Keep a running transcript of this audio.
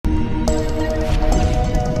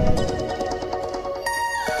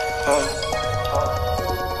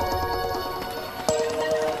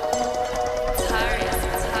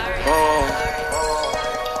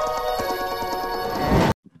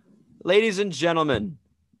Ladies and gentlemen,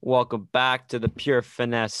 welcome back to the Pure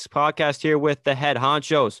Finesse podcast here with the head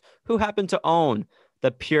honchos who happen to own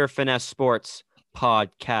the Pure Finesse Sports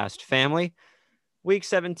podcast family. Week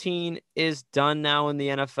 17 is done now in the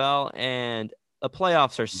NFL, and the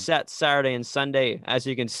playoffs are set Saturday and Sunday. As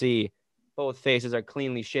you can see, both faces are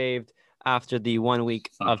cleanly shaved after the 1 week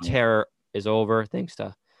of terror is over, thanks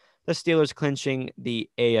to the Steelers clinching the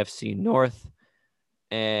AFC North.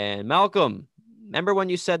 And Malcolm, remember when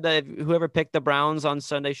you said that whoever picked the Browns on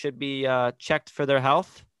Sunday should be checked for their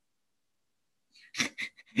health?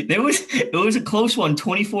 It was a close one,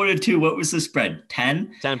 24-2. What was the spread?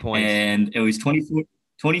 10? 10 points. And it was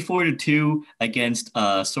 24-2 against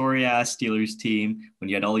a sorry-ass Steelers team when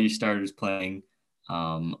you had all your starters playing.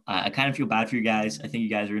 I kind of feel bad for you guys. I think you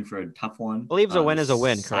guys are in for a tough one. I believe a win is a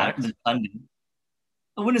win, correct? A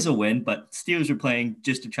win is a win, but Steelers were playing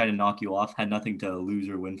just to try to knock you off, had nothing to lose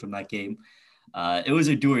or win from that game. It was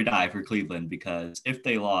a do or die for Cleveland because if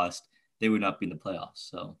they lost, they would not be in the playoffs.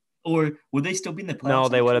 So, or would they still be in the playoffs? No,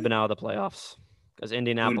 they would have been out of the playoffs because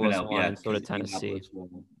Indianapolis won and so did Tennessee.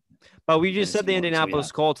 But we just said the Indianapolis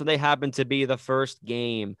Colts, and they happened to be the first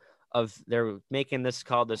game of they're making this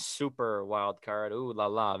called the Super Wild Card. Ooh la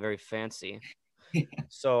la, very fancy.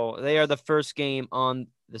 So they are the first game on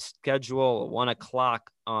the schedule, 1:00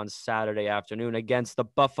 on Saturday afternoon against the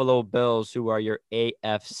Buffalo Bills, who are your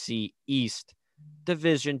AFC East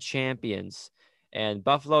division champions. And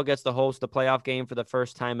Buffalo gets to host the playoff game for the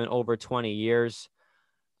first time in over 20 years.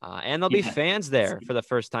 And there'll be fans there for the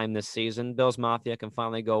first time this season. Bills Mafia can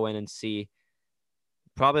finally go in and see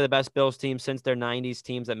probably the best Bills team since their 90s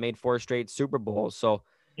teams that made 4 straight Super Bowls. So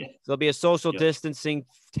there'll be a social distancing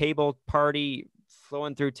table party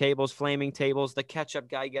flowing through tables, flaming tables, the ketchup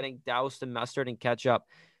guy getting doused in mustard and ketchup,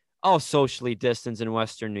 all socially distanced in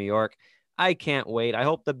Western New York. I can't wait. I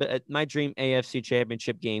hope my dream AFC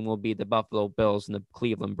championship game will be the Buffalo Bills and the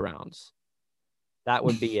Cleveland Browns. That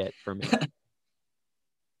would be it for me.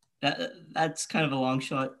 That's kind of a long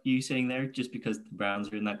shot you saying there, just because the Browns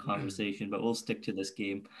are in that conversation, but we'll stick to this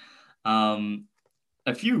game.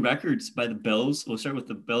 A few records by the Bills. We'll start with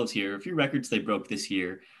the Bills here. A few records they broke this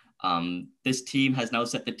year. This team has now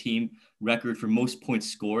set the team record for most points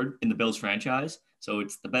scored in the Bills franchise. So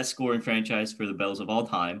it's the best scoring franchise for the Bills of all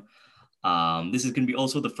time. This is going to be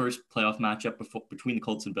also the first playoff matchup between the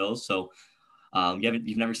Colts and Bills. So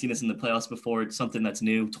you've never seen this in the playoffs before. It's something that's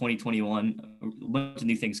new. 2021, a bunch of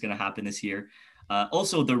new things going to happen this year.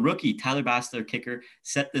 Also, the rookie Tyler Bass, their kicker,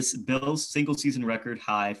 set this Bills single season record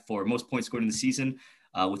high for most points scored in the season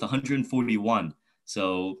with 141.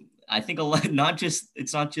 So I think it's not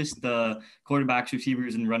just the quarterbacks,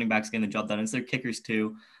 receivers, and running backs getting the job done. It's their kickers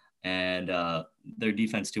too, and their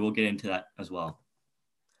defense too. We'll get into that as well.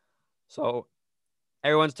 So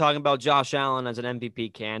everyone's talking about Josh Allen as an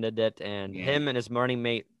MVP candidate, and him and his running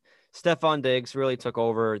mate Stefon Diggs really took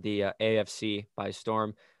over the AFC by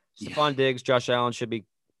storm. Stefon Diggs, Josh Allen should be,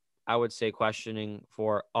 I would say, questioning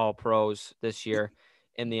for all pros this year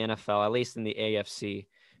in the NFL, at least in the AFC,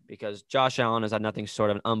 because Josh Allen has had nothing short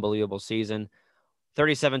of an unbelievable season.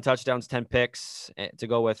 37 touchdowns, 10 picks to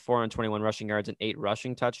go with 421 rushing yards and 8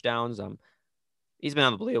 rushing touchdowns. He's been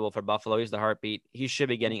unbelievable for Buffalo. He's the heartbeat. He should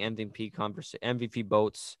be getting MVP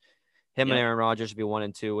votes. Him and Aaron Rodgers should be 1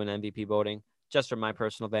 and 2 in MVP voting, just from my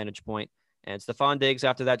personal vantage point. And Stefon Diggs,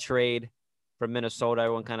 after that trade from Minnesota,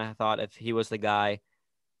 everyone kind of thought if he was the guy.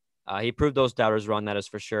 He proved those doubters wrong, that is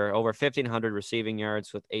for sure. Over 1,500 receiving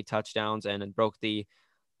yards with 8 touchdowns, and it broke the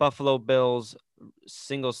Buffalo Bills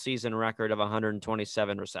single season record of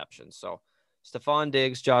 127 receptions. So Stefon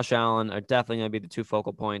Diggs, Josh Allen are definitely going to be the 2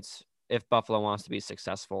 focal points if Buffalo wants to be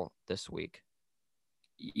successful this week.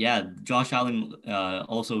 Yeah, Josh Allen,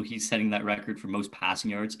 also he's setting that record for most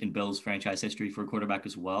passing yards in Bills franchise history for a quarterback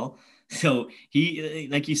as well. So he,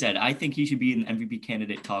 like you said, I think he should be in MVP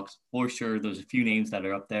candidate talks for sure. There's a few names that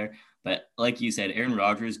are up there, but like you said, Aaron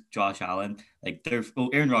Rodgers, Josh Allen,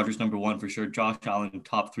 Aaron Rodgers number 1 for sure. Josh Allen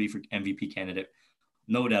top 3 for MVP candidate,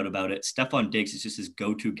 no doubt about it. Stefon Diggs is just his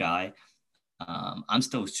go-to guy. I'm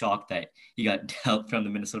still shocked that he got dealt from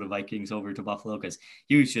the Minnesota Vikings over to Buffalo because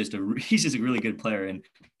he's just a really good player, and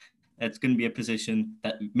that's going to be a position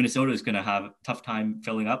that Minnesota is going to have a tough time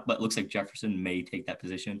filling up. But it looks like Jefferson may take that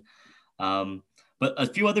position. But a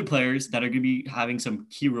few other players that are going to be having some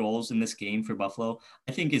key roles in this game for Buffalo,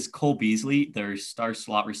 I think, is Cole Beasley, their star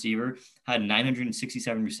slot receiver, had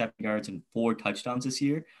 967 reception yards and 4 touchdowns this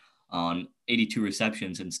year on 82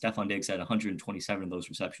 receptions, and Stefon Diggs had 127 of those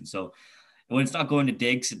receptions. So when it's not going to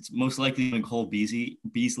Diggs, it's most likely going Cole Beasley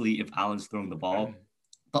if Allen's throwing the ball.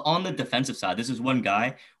 But on the defensive side, this is one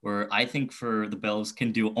guy where I think for the Bills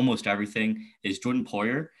can do almost everything is Jordan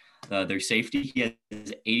Poyer, their safety. He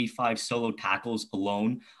has 85 solo tackles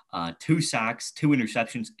alone, 2 sacks, 2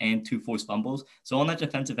 interceptions, and 2 forced fumbles. So on that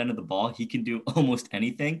defensive end of the ball, he can do almost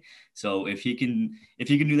anything. So if he can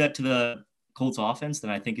do that to the Colts offense,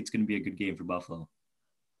 then I think it's going to be a good game for Buffalo.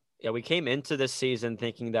 Yeah, we came into this season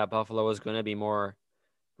thinking that Buffalo was going to be more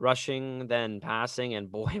rushing than passing,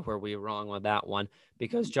 and boy, were we wrong with that one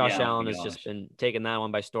because Josh Yeah, oh Allen my has just gosh. been taking that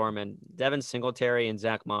one by storm, and Devin Singletary and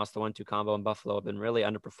Zach Moss, the 1-2 combo in Buffalo, have been really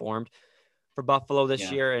underperformed for Buffalo this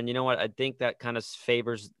Yeah. year. And you know what? I think that kind of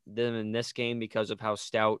favors them in this game because of how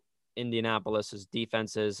stout Indianapolis's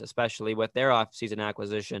defense is, especially with their offseason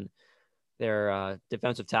acquisition, their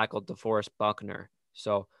defensive tackle, DeForest Buckner.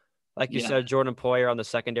 So, like you Yeah. said, Jordan Poyer on the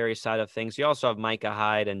secondary side of things. You also have Micah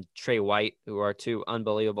Hyde and Trey White, who are 2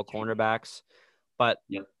 unbelievable cornerbacks. But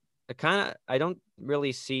Yep. I don't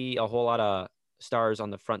really see a whole lot of stars on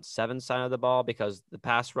the front 7 side of the ball because the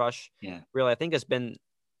pass rush Yeah. really, I think, has been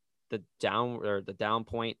the down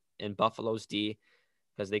point in Buffalo's D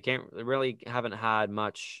because they haven't had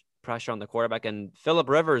much pressure on the quarterback. And Philip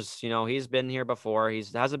Rivers, he's been here before. He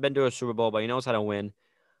hasn't been to a Super Bowl, but he knows how to win.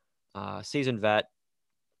 Seasoned vet.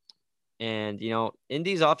 And,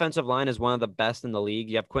 Indy's offensive line is one of the best in the league.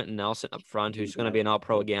 You have Quentin Nelson up front, who's going to be an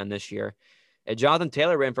all-pro again this year. And Jonathan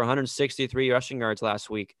Taylor ran for 163 rushing yards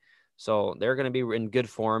last week. So they're going to be in good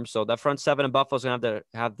form. So that front 7 in Buffalo's going to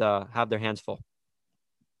have their hands full.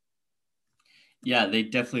 Yeah, they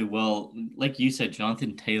definitely will. Like you said,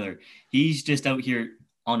 Jonathan Taylor, he's just out here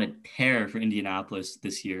on a tear for Indianapolis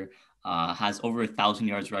this year. Has over 1,000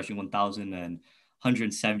 yards rushing,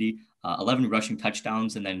 1,170, 11 rushing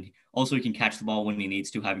touchdowns, and then also he can catch the ball when he needs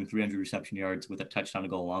to, having 300 reception yards with a touchdown to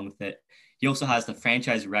go along with it. He also has the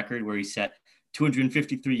franchise record where he set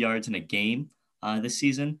 253 yards in a game this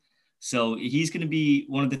season. So he's going to be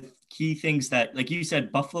one of the key things that, like you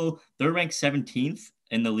said, Buffalo, they're ranked 17th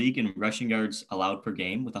in the league in rushing yards allowed per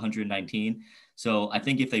game with 119. So I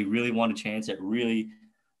think if they really want a chance at really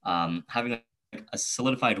having a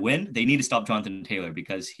solidified win, they need to stop Jonathan Taylor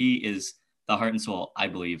because he is the heart and soul, I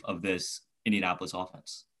believe, of this Indianapolis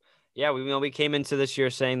offense. Yeah, we came into this year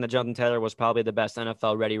saying that Jonathan Taylor was probably the best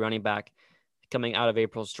NFL ready running back coming out of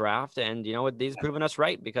April's draft. And he's proven us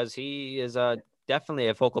right because he is definitely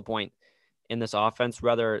a focal point in this offense.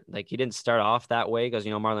 Rather, like, he didn't start off that way because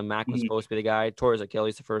Marlon Mack was supposed to be the guy, tore his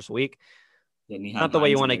Achilles the first week. Not the way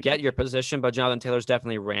you want to get your position, but Jonathan Taylor's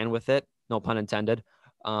definitely ran with it. No pun intended.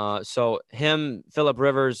 So him, Philip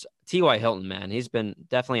Rivers, T.Y. Hilton, man, he's been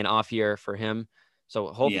definitely an off year for him. So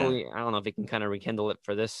hopefully, I don't know if he can kind of rekindle it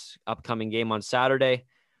for this upcoming game on Saturday.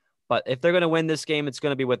 But if they're going to win this game, it's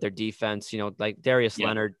going to be with their defense, like Darius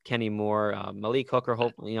Leonard, Kenny Moore, Malik Hooker.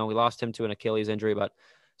 We lost him to an Achilles injury, but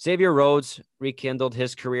Xavier Rhodes rekindled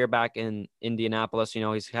his career back in Indianapolis.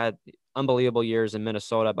 He's had unbelievable years in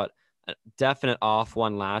Minnesota, but a definite off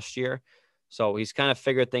one last year. So he's kind of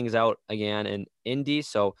figured things out again in Indy.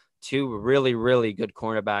 So 2 really, really good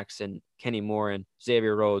cornerbacks in Kenny Moore and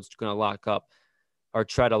Xavier Rhodes going to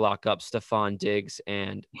try to lock up Stephon Diggs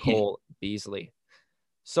and Cole Beasley.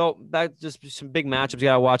 So that's just some big matchups you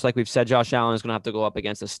got to watch. Like we've said, Josh Allen is going to have to go up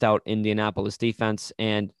against a stout Indianapolis defense.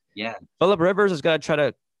 And Philip Rivers has got to try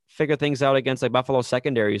to figure things out against like Buffalo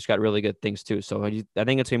secondary, who's got really good things too. So I think it's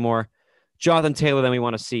going to be more Jonathan Taylor than we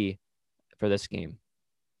want to see for this game.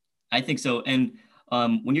 I think so. And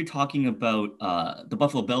when you're talking about the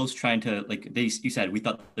Buffalo Bills trying to, like you said, we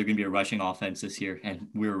thought they're going to be a rushing offense this year, and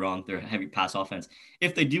we were wrong. They're a heavy pass offense.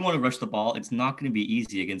 If they do want to rush the ball, it's not going to be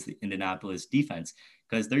easy against the Indianapolis defense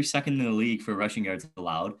because they're second in the league for rushing yards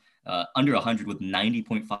allowed, under 100 with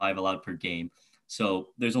 90.5 allowed per game. So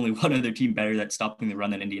there's only one other team better that's stopping the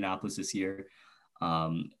run than Indianapolis this year.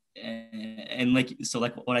 And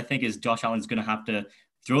what I think is Josh Allen's going to have to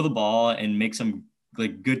throw the ball and make some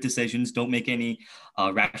like good decisions. Don't make any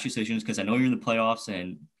rash decisions because I know you're in the playoffs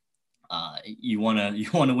and you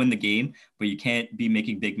wanna win the game, but you can't be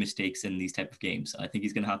making big mistakes in these type of games. I think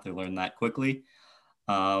he's gonna have to learn that quickly.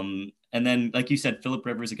 And then, like you said, Philip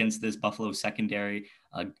Rivers against this Buffalo secondary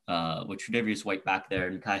with Tre'Davious White back there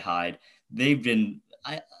and Micah Hyde.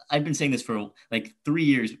 I've been saying this for like 3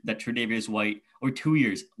 years that Tre'Davious White, or 2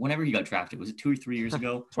 years, whenever he got drafted, was it 2 or 3 years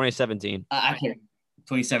ago? 2017. I can't.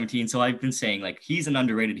 2017. So I've been saying like he's an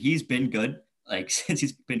underrated. He's been good. Like since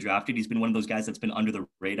he's been drafted, he's been one of those guys that's been under the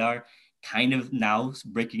radar, kind of now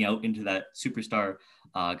breaking out into that superstar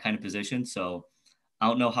kind of position. So I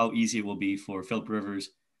don't know how easy it will be for Philip Rivers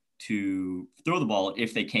to throw the ball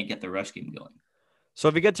if they can't get the rush game going. So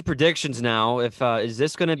if we get to predictions now, if is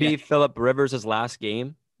this going to Yeah. be Philip Rivers' last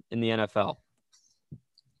game in the NFL?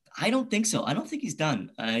 I don't think so. I don't think he's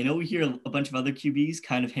done. I know we hear a bunch of other QBs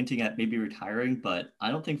kind of hinting at maybe retiring, but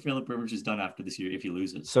I don't think Philip Rivers is done after this year if he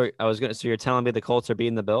loses. So you're telling me the Colts are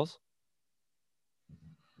beating the Bills?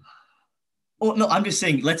 Oh no, I'm just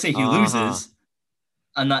saying. Let's say he Uh-huh. loses.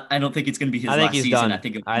 I don't think it's going to be I his think last he's season. done.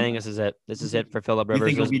 I think this is it. This is it for Philip You Rivers.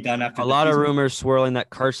 think he'll There's be done after a the lot of season? rumors swirling that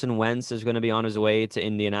Carson Wentz is going to be on his way to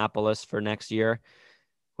Indianapolis for next year,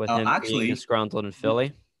 with him being Actually, disgruntled in the,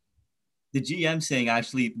 Philly. the GM saying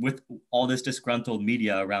actually with all this disgruntled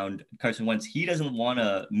media around Carson Wentz, he doesn't want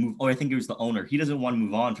to move. Or I think it was the owner. He doesn't want to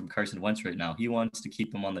move on from Carson Wentz right now. He wants to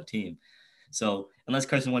keep him on the team. So unless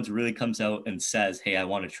Carson Wentz really comes out and says, "Hey, I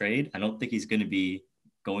want to trade," I don't think he's going to be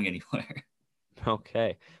going anywhere.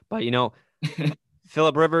 Okay. But,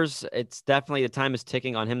 Philip Rivers, it's definitely the time is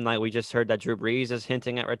ticking on him. Like we just heard that Drew Brees is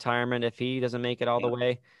hinting at retirement if he doesn't make it all the Yeah.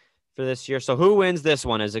 way for this year. So who wins this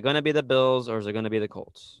one? Is it going to be the Bills or is it going to be the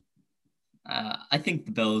Colts? I think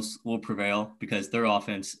the Bills will prevail because their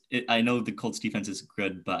offense. I know the Colts defense is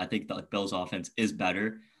good, but I think the Bills offense is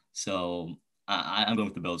better. So I'm going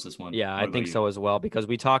with the Bills this one. Yeah, I What about think you? so as well because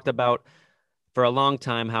we talked about for a long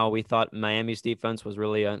time how we thought Miami's defense was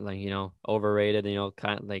really overrated.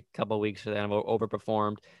 Kind of like a couple of weeks they kind of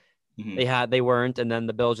overperformed. Mm-hmm. They weren't, and then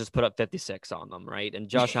the Bills just put up 56 on them, right? And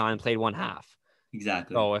Josh Allen played one half.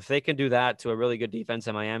 Exactly. So if they can do that to a really good defense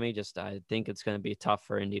in Miami, I think it's going to be tough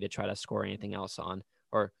for Indy to try to score anything else on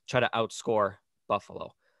or try to outscore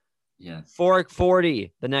Buffalo. Yeah.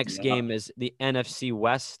 440. The next Yeah. game is the NFC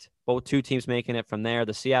West. Both two teams making it from there.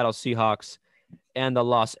 The Seattle Seahawks and the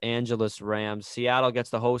Los Angeles Rams. Seattle gets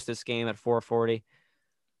to host this game at 440.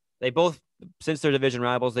 They both, since they're division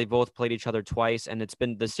rivals, they both played each other twice, and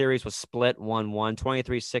the series was split 1-1,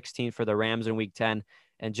 23-16 for the Rams in week 10.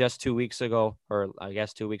 And just 2 weeks ago, or I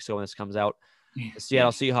guess 2 weeks ago when this comes out, the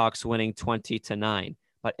Seattle Yeah. Seahawks winning 20-9.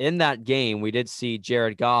 But in that game, we did see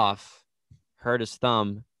Jared Goff hurt his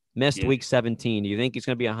thumb, missed Yeah. week 17. Do you think he's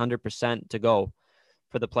going to be 100% to go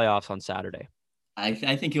for the playoffs on Saturday? I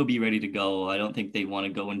think he'll be ready to go. I don't think they want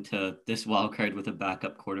to go into this wild card with a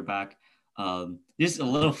backup quarterback. Just a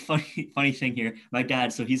little funny thing here. My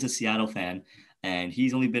dad, so he's a Seattle fan, and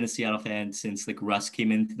he's only been a Seattle fan since like Russ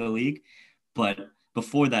came into the league. But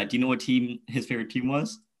before that, do you know what team his favorite team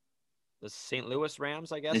was? The St. Louis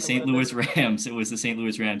Rams, I The guess it would St. have been. Louis Rams. It was the St.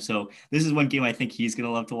 Louis Rams. So this is one game I think he's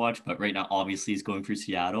gonna love to watch. But right now, obviously, he's going for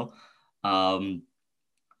Seattle. Um,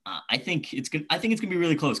 I think it's good. I think it's gonna be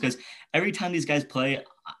really close because every time these guys play,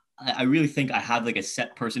 I really think I have like a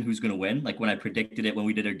set person who's gonna win. Like when I predicted it when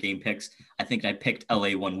we did our game picks, I think I picked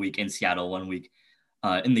LA one week and Seattle one week,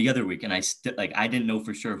 in the other week, and I didn't know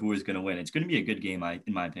for sure who was gonna win. It's gonna be a good game,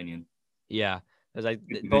 in my opinion. Yeah, as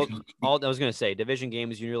Divisional game. I was gonna say division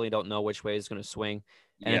games, you really don't know which way it's gonna swing,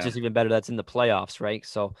 and it's Yeah. just even better that's in the playoffs, right?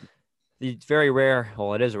 So it's very rare.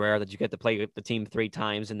 Well, it is rare that you get to play the team 3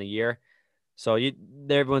 times in the year. So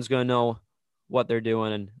everyone's gonna know what they're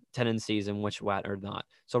doing and tendencies and which what or not.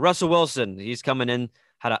 So Russell Wilson, he's coming in,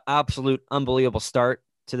 had an absolute unbelievable start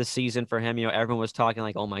to the season for him. Everyone was talking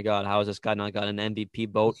like, oh my God, how has this guy not got an MVP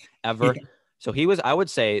vote ever? Yeah. So he was, I would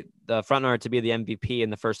say, the front runner to be the MVP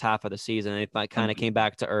in the first half of the season. And it kind of came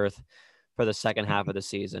back to earth for the second half of the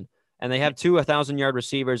season. And they have 2 1,000-yard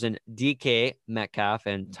receivers in DK Metcalf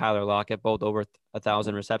and Tyler Lockett, both over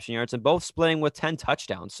 1,000 reception yards and both splitting with 10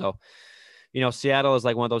 touchdowns. So, Seattle is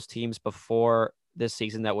like one of those teams before this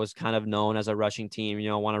season that was kind of known as a rushing team,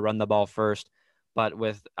 want to run the ball first. But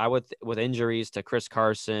with injuries to Chris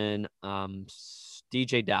Carson,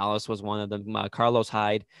 DJ Dallas was one of them, Carlos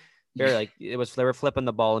Hyde, they were flipping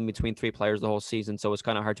the ball in between 3 players the whole season. So it was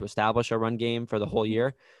kind of hard to establish a run game for the whole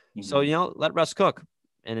year. So, let Russ cook.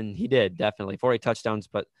 And then he did, definitely 40 touchdowns,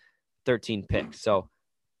 but 13 picks. So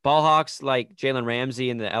ball hawks like Jalen Ramsey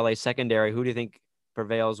in the LA secondary, who do you think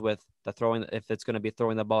prevails with the throwing? If it's going to be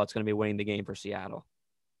throwing the ball, it's going to be winning the game for Seattle.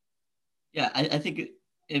 Yeah, I think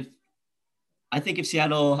if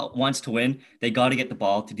Seattle wants to win, they got to get the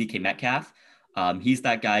ball to DK Metcalf. He's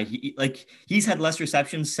that guy. He's had less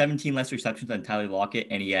receptions, 17 less receptions than Tyler Lockett,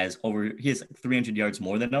 and he has 300 yards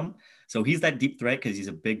more than him. So he's that deep threat because he's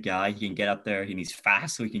a big guy. He can get up there and he's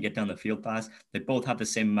fast, so he can get down the field fast. They both have the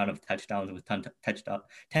same amount of touchdowns with 10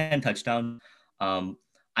 touchdowns.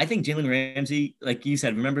 I think Jalen Ramsey, like you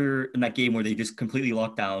said, remember in that game where they just completely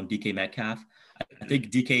locked down DK Metcalf? I think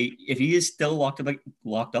DK, if he is still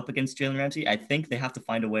locked up against Jalen Ramsey, I think they have to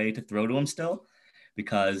find a way to throw to him still,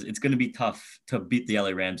 because it's going to be tough to beat the LA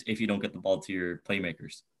Rams if you don't get the ball to your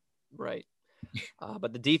playmakers. Right.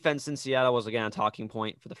 But the defense in Seattle was, again, a talking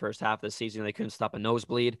point for the first half of the season. They couldn't stop a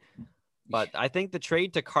nosebleed. But I think the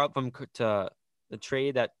trade the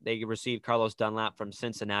trade that they received Carlos Dunlap from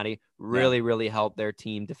Cincinnati really helped their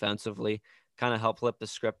team defensively, kind of helped flip the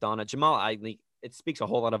script on it. It speaks a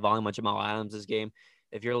whole lot of volume on Jamal Adams' game.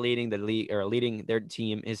 If you're leading the league or leading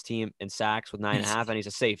his team in sacks with 9.5, and he's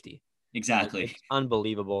a safety. Exactly. It's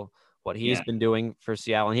unbelievable what he's been doing for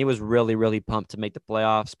Seattle. And he was really pumped to make the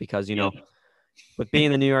playoffs because, with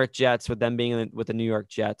being the New York Jets, with them being with the New York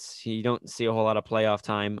Jets, you don't see a whole lot of playoff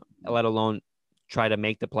time, let alone try to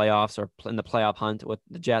make the playoffs or in the playoff hunt with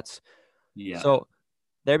the Jets. Yeah. So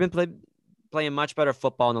they've been playing much better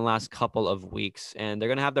football in the last couple of weeks, and they're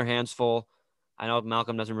going to have their hands full. I know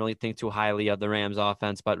Malcolm doesn't really think too highly of the Rams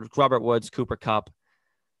offense, but Robert Woods, Cooper Kupp,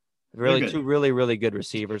 two really good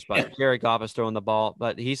receivers. But Jared Goff is throwing the ball,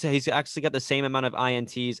 but he's actually got the same amount of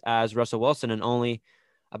INTs as Russell Wilson and only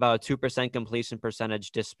about a 2% completion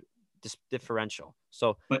percentage differential.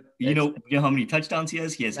 So, but you know how many touchdowns he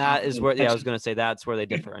has? He has. That is where, I was going to say that's where they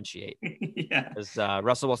differentiate. Because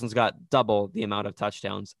Russell Wilson's got double the amount of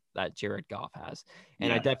touchdowns that Jared Goff has,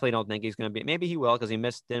 and I definitely don't think he's going to be. Maybe he will because he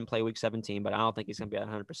didn't play Week 17, but I don't think he's going to be at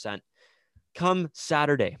 100% come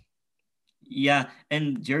Saturday. Yeah,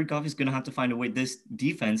 and Jared Goff is going to have to find a way. This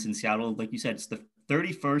defense in Seattle, like you said, it's the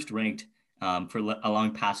 31st ranked for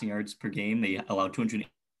allowing passing yards per game. They allow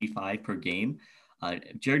 285 per game.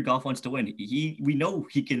 Jared Goff wants to win. We know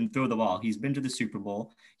he can throw the ball. He's been to the Super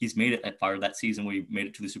Bowl. He's made it that season. We made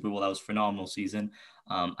it to the Super Bowl. That was a phenomenal season.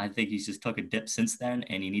 I think he's just took a dip since then,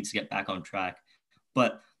 and he needs to get back on track.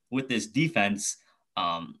 But with this defense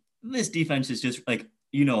is just like,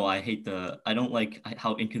 I don't like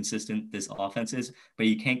how inconsistent this offense is, but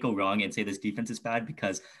you can't go wrong and say this defense is bad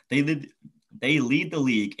because they lead the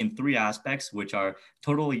league in three aspects, which are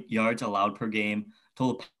total yards allowed per game,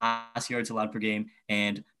 total pass yards allowed per game,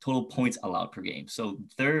 and total points allowed per game. So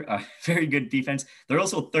they're a very good defense. They're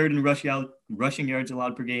also third in rushing yards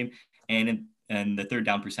allowed per game, and the third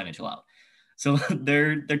down percentage allowed. So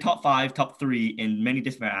they're top 5, top 3 in many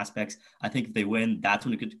different aspects. I think if they win, that's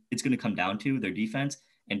when it's going to come down to their defense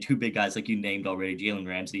and two big guys like you named already, Jalen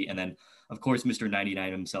Ramsey, and then of course Mr.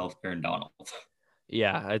 99 himself, Aaron Donald.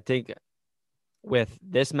 Yeah, I think with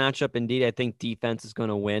this matchup, indeed, I think defense is going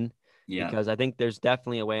to win. Yeah. Because I think there's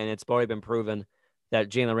definitely a way, and it's already been proven that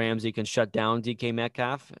Jalen Ramsey can shut down DK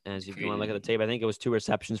Metcalf. As if you want to look at the tape, I think it was 2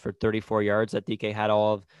 receptions for 34 yards that DK had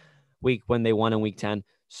all of week when they won in week 10.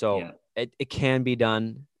 So it can be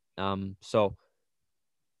done. So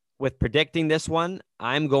with predicting this one,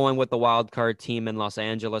 I'm going with the wild card team in Los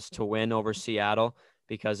Angeles to win over Seattle,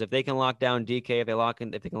 because if they can lock down DK, if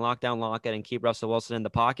they can lock down Lockett and keep Russell Wilson in the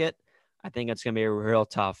pocket, I think it's going to be real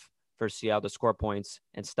tough for Seattle to score points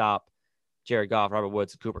and stop Jared Goff, Robert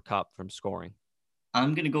Woods, and Cooper Kupp from scoring.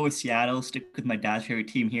 I'm going to go with Seattle, stick with my dad's favorite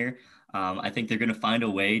team here. I think they're going to find a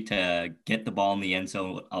way to get the ball in the end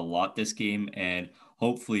zone a lot this game. And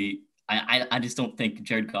hopefully, I just don't think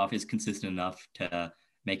Jared Goff is consistent enough to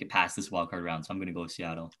make it past this wildcard round. So I'm going to go with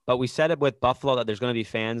Seattle. But we said it with Buffalo that there's going to be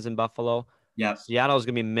fans in Buffalo. Yeah. Seattle is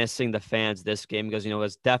going to be missing the fans this game because,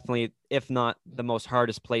 it's definitely, if not the most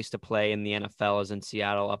hardest place to play in the NFL is in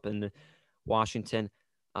Seattle up in Washington.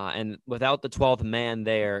 And without the 12th man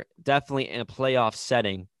there, definitely in a playoff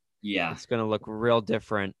setting, it's going to look real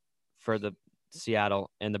different for the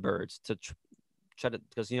Seattle and the Birds to try to,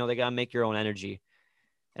 because, they got to make your own energy.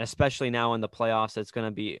 And especially now in the playoffs, it's going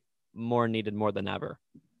to be more needed more than ever.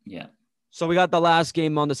 Yeah. So we got the last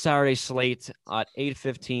game on the Saturday slate at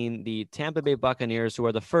 8:15. The Tampa Bay Buccaneers, who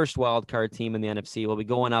are the first wild card team in the NFC, will be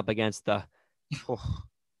going up against the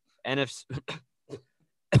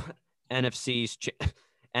NFC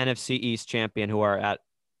East champion, who are at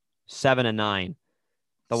 7-9,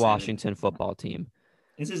 the Washington football team.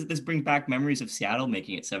 This brings back memories of Seattle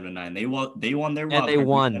making it 7-9. They won their wild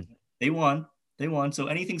card. They won. So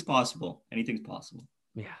anything's possible.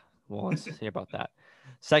 Yeah. Well, let's hear about that.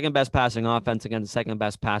 Second best passing offense against second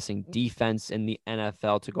best passing defense in the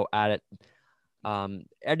NFL to go at it.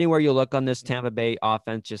 Anywhere you look on this Tampa Bay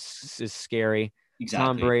offense just is scary. Exactly.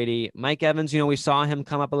 Tom Brady, Mike Evans, we saw him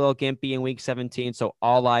come up a little gimpy in week 17. So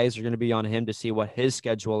all eyes are going to be on him to see what his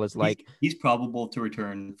schedule is like. He's probable to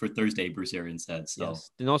return for Thursday, Bruce Arians said. So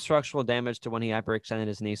yes. No structural damage to when he hyperextended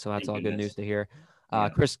his knee. So that's all good news to hear.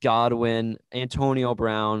 Chris Godwin, Antonio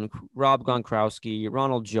Brown, Rob Gronkowski,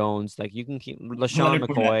 Ronald Jones. Like, you can keep LaShawn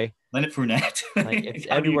McCoy. Leonard Fournette. Like, it's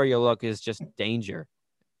everywhere you look is just danger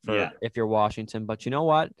if you're Washington. But you know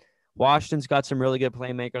what? Washington's got some really good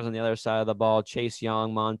playmakers on the other side of the ball. Chase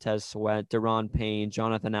Young, Montez Sweat, Deron Payne,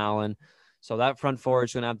 Jonathan Allen. So that front four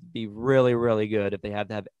is going to have to be really, really good if they have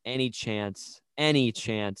to have any chance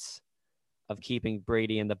of keeping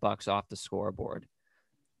Brady and the Bucs off the scoreboard.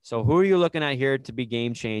 So who are you looking at here to be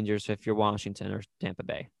game changers if you're Washington or Tampa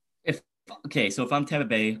Bay? If Okay, so if I'm Tampa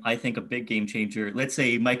Bay, I think a big game changer. Let's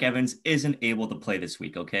say Mike Evans isn't able to play this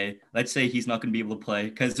week. Okay, let's say he's not going to be able to play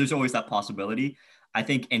because there's always that possibility. I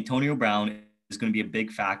think Antonio Brown is going to be a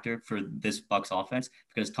big factor for this Bucks offense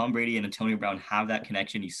because Tom Brady and Antonio Brown have that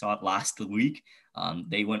connection. You saw it last week.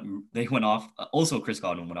 They went off. Also, Chris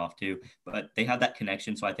Godwin went off too, but they have that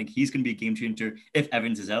connection. So I think he's going to be a game changer if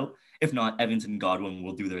Evans is out. If not, Evans and Godwin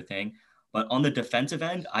will do their thing. But on the defensive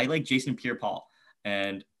end, I like Jason Pierre-Paul.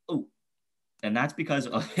 And oh, and that's because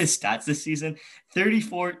of his stats this season: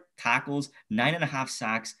 34 tackles, 9.5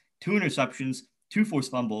 sacks, 2 interceptions, 2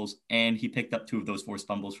 forced fumbles, and he picked up 2 of those forced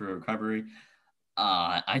fumbles for a recovery.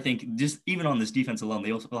 I think just even on this defense alone,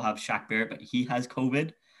 they also have Shaq Barrett, but he has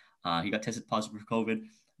COVID. He got tested positive for COVID.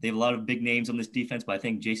 They have a lot of big names on this defense, but I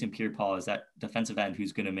think Jason Pierre-Paul is that defensive end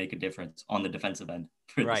who's going to make a difference on the defensive end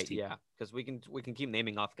for this Right, team. yeah, because we can keep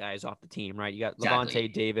naming off guys off the team, right? You got Exactly. Levante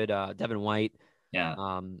David, Devin White,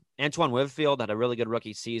 Yeah. Antoine Winfield had a really good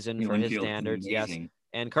rookie season for his Winfield, standards, yes. amazing.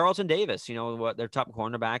 And Carlton Davis, what their top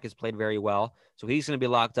cornerback has played very well, so he's going to be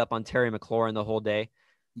locked up on Terry McLaurin the whole day.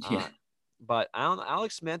 Yeah. But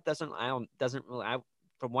Alex Smith doesn't really.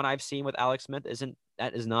 From what I've seen with Alex Smith,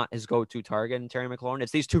 that is not his go-to target in Terry McLaurin.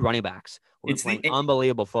 It's these two running backs who are playing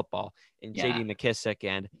unbelievable football in J.D. McKissick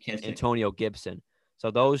and Antonio Gibson.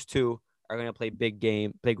 So those two are going to play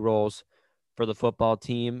big roles for the football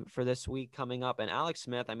team for this week coming up. And Alex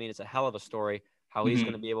Smith, I mean, it's a hell of a story how he's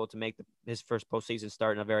going to be able to make his first postseason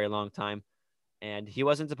start in a very long time. And he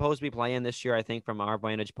wasn't supposed to be playing this year, I think, from our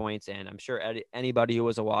vantage points. And I'm sure anybody who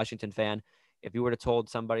was a Washington fan, if you would have told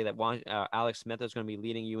somebody that Alex Smith is going to be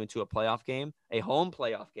leading you into a playoff game, a home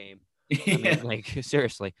playoff game, I mean,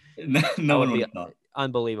 seriously, no one would have thought.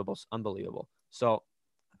 Unbelievable. So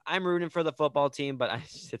I'm rooting for the football team, but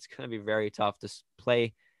it's going to be very tough to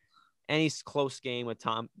play any close game with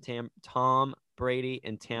Tom Brady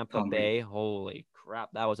in Tampa Bay. Holy crap,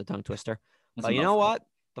 that was a tongue twister. But you know what?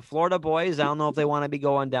 The Florida boys, I don't know if they want to be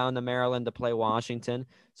going down to Maryland to play Washington.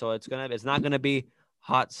 So it's not going to be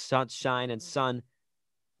hot sunshine and sun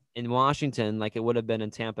in Washington like it would have been in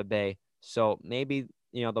Tampa Bay. So maybe,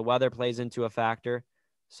 the weather plays into a factor.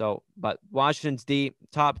 So, but Washington's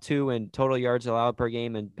top 2 in total yards allowed per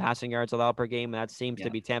game and passing yards allowed per game. And that seems to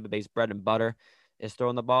be Tampa Bay's bread and butter is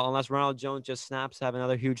throwing the ball unless Ronald Jones just snaps to have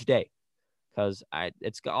another huge day. Because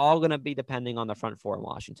it's all going to be depending on the front four in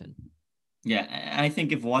Washington. Yeah, I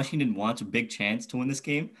think if Washington wants a big chance to win this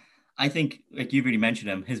game, I think, like you've already mentioned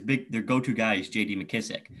him, their go-to guy is J.D.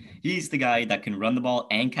 McKissick. He's the guy that can run the ball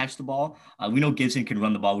and catch the ball. We know Gibson can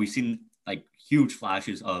run the ball. We've seen like huge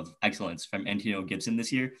flashes of excellence from Antonio Gibson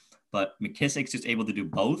this year, but McKissick's just able to do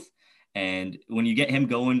both. And when you get him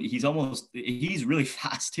going, he's really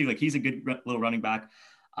fast too. Like he's a good little running back,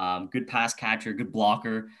 good pass catcher, good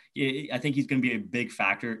blocker. I think he's going to be a big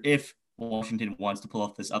factor if Washington wants to pull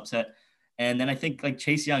off this upset. And then I think like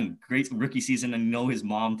Chase Young, great rookie season. And his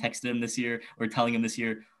mom texted him this year or telling him this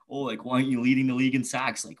year, oh, like, why aren't you leading the league in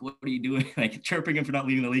sacks? Like, what are you doing? Like chirping him for not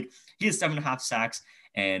leading the league. He has 7.5 sacks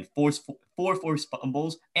and four forced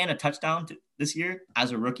fumbles and a touchdown this year as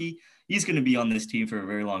a rookie. He's going to be on this team for a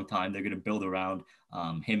very long time. They're going to build around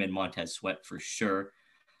him and Montez Sweat for sure.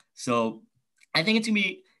 So I think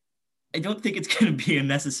I don't think it's going to be a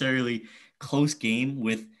necessarily close game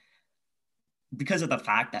because of the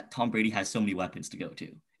fact that Tom Brady has so many weapons to go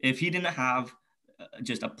to. If he didn't have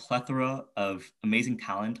just a plethora of amazing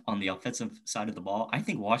talent on the offensive side of the ball, I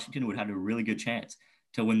think Washington would have a really good chance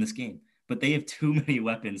to win this game. But they have too many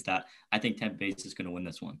weapons that I think Tampa Bay is going to win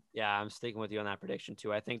this one. Yeah, I'm sticking with you on that prediction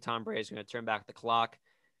too. I think Tom Brady is going to turn back the clock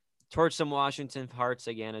towards some Washington hearts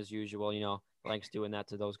again, as usual. Likes doing that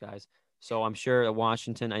to those guys. So I'm sure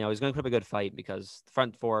Washington, I know he's going to put up a good fight because the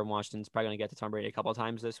front four in Washington's probably going to get to Tom Brady a couple of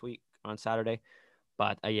times this week on Saturday.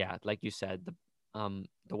 But yeah, like you said,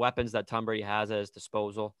 the weapons that Tom Brady has at his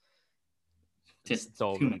disposal, it's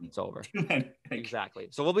over. It's over. Exactly.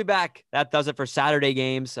 So we'll be back. That does it for Saturday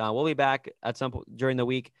games. We'll be back at some point during the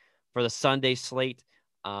week for the Sunday slate.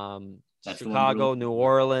 Chicago, New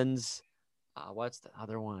Orleans. What's the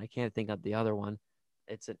other one? I can't think of the other one.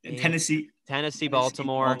 It's Tennessee,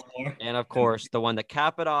 Baltimore, and of course the one to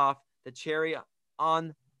cap it off, the cherry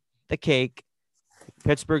on the cake,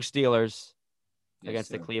 Pittsburgh Steelers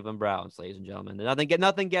against the Cleveland Browns, ladies and gentlemen.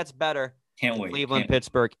 Nothing gets better. Can't wait. Cleveland,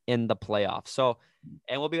 Pittsburgh in the playoffs. So,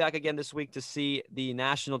 and we'll be back again this week to see the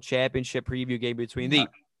national championship preview game between the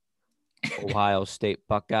Ohio State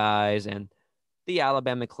Buckeyes and the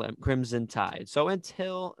Alabama Crimson Tide. So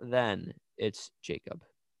until then, it's Jacob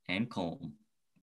and Colm.